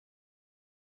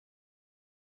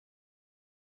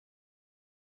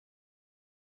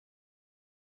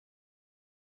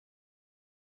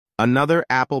Another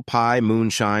apple pie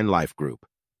Moonshine Life Group.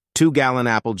 2-gallon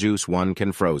apple juice, 1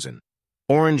 can frozen.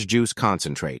 Orange juice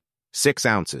concentrate, 6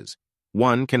 ounces.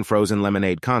 1 can frozen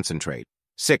lemonade concentrate,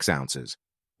 6 ounces.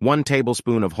 1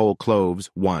 tablespoon of whole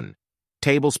cloves, 1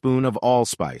 tablespoon of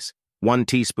allspice, 1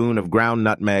 teaspoon of ground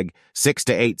nutmeg, 6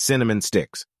 to 8 cinnamon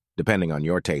sticks, depending on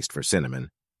your taste for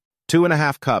cinnamon.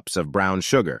 2½ cups of brown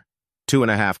sugar,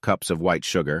 2½ cups of white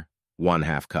sugar,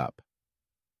 1/2 cup.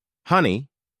 Honey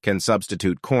can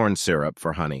substitute corn syrup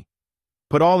for honey.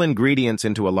 Put all ingredients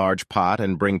into a large pot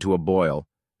and bring to a boil,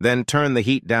 then turn the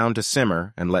heat down to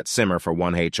simmer and let simmer for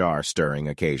 1 hr, stirring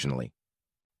occasionally.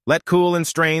 Let cool and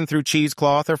strain through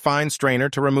cheesecloth or fine strainer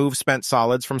to remove spent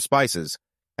solids from spices.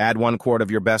 Add 1 quart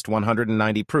of your best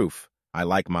 190 proof. I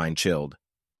like mine chilled.